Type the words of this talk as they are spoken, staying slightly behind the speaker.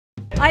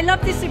I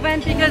love this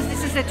event because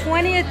this is the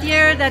 20th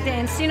year that the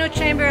Encino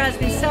Chamber has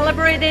been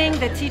celebrating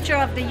the Teacher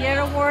of the Year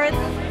Award.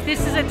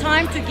 This is a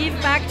time to give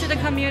back to the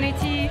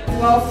community.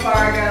 Wells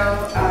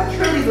Fargo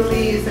truly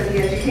believes that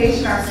the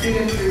education our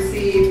students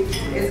receive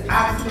is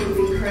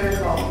absolutely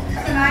critical.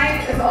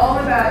 Tonight is all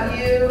about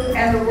you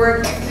and the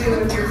work you do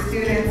with your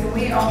students, and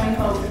we only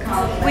hope to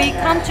compliment We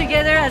that. come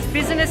together as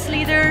business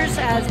leaders,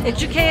 as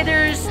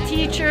educators,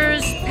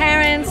 teachers,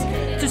 parents,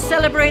 to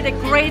celebrate a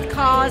great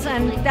cause,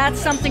 and that's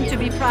something to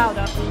be proud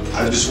of.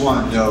 I just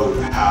want to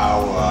note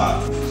how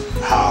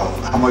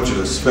much of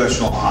a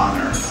special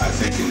honor I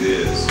think it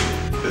is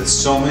that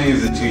so many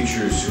of the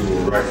teachers who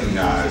were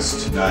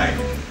recognized tonight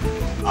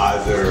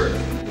either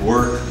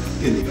work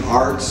in the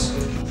arts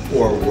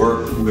or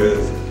work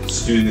with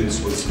students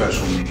with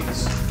special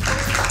needs.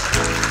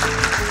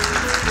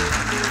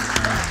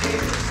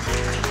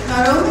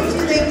 Not only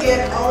do they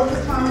get all of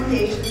the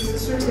commendations and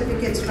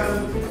certificates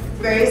from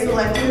various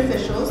elected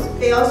officials,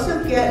 they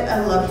also get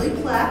a lovely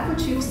plaque,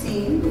 which you've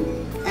seen,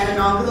 and an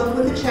envelope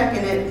with a check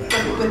in it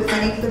with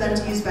money for them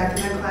to use back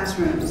in their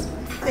classrooms.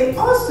 They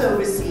also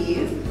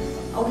receive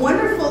a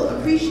wonderful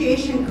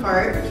appreciation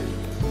card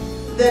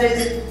that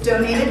is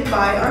donated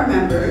by our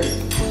members,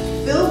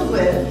 filled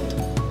with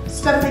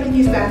stuff they can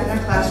use back in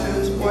their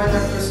classrooms or in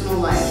their personal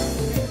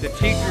life. The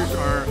teachers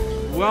are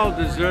well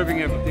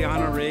deserving of the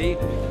honoree.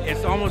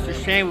 It's almost a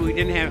shame we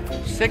didn't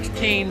have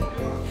 16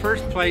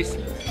 first place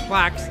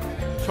plaques,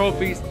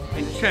 trophies,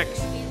 and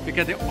checks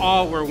because they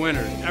all were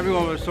winners.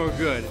 Everyone was so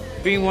good.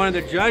 Being one of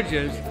the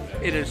judges,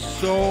 it is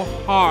so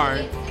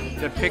hard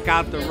to pick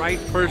out the right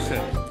person.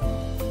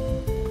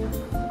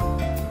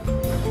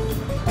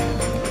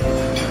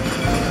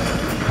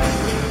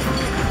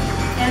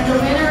 And the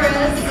winner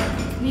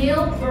is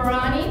Neil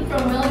Barani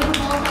from William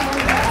Hall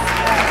Elementary.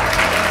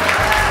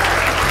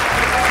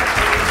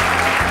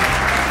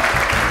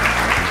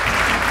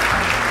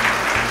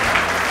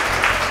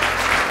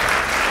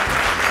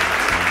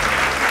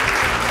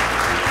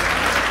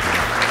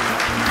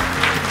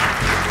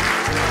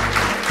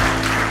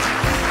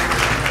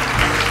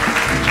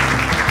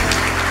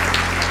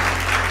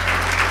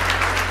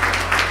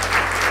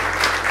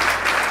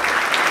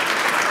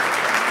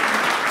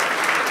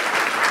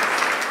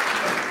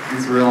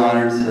 It's a real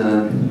honor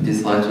to be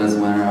selected as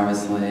a winner,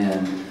 obviously,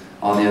 and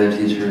all the other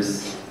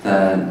teachers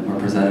that were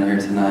presented here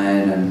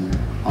tonight, and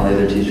all the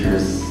other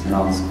teachers in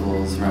all the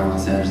schools around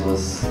Los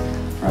Angeles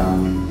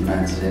from the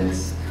United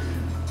States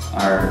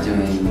are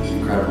doing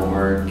incredible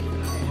work.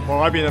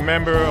 Well, I've been a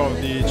member of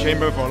the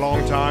Chamber for a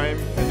long time,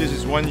 and this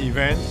is one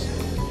event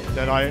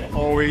that I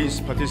always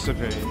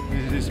participate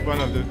in. This is one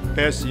of the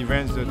best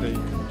events that the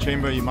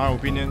Chamber, in my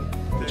opinion,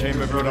 the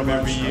Chamber put up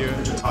every year.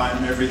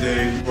 Time, every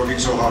day, working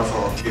so hard for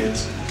our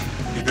kids,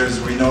 because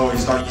we know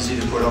it's not easy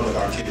to put up with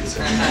our kids.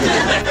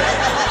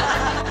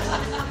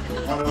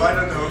 On a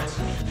lighter note,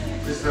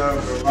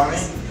 Mr. Ronnie,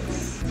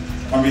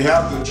 on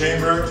behalf of the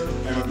Chamber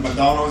and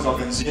McDonald's of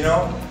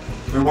Encino,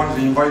 we want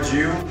to invite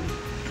you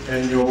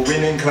and your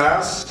winning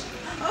class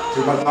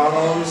to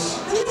McDonald's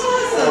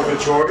of your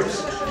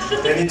choice,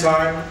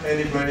 anytime,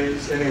 any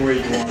place, anywhere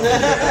you want.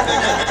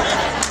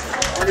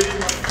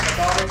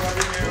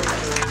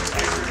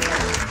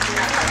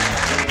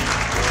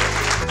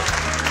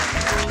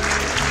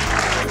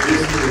 This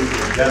is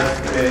the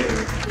best thing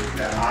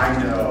that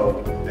I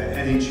know that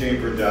any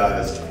chamber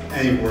does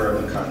anywhere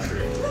in the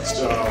country.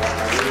 So I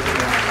really want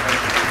to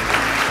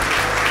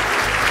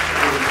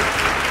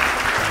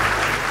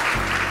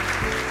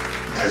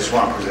I just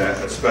want to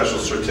present a special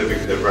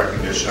certificate of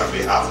recognition on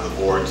behalf of the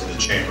board to the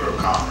Chamber of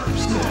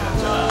Commerce.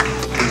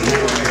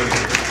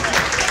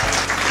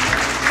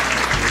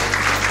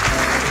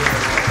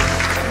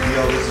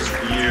 Neil, this is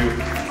for you.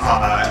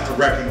 A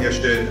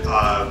recognition.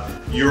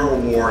 Your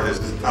award is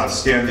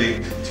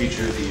Outstanding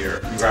Teacher of the Year.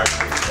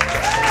 Congratulations.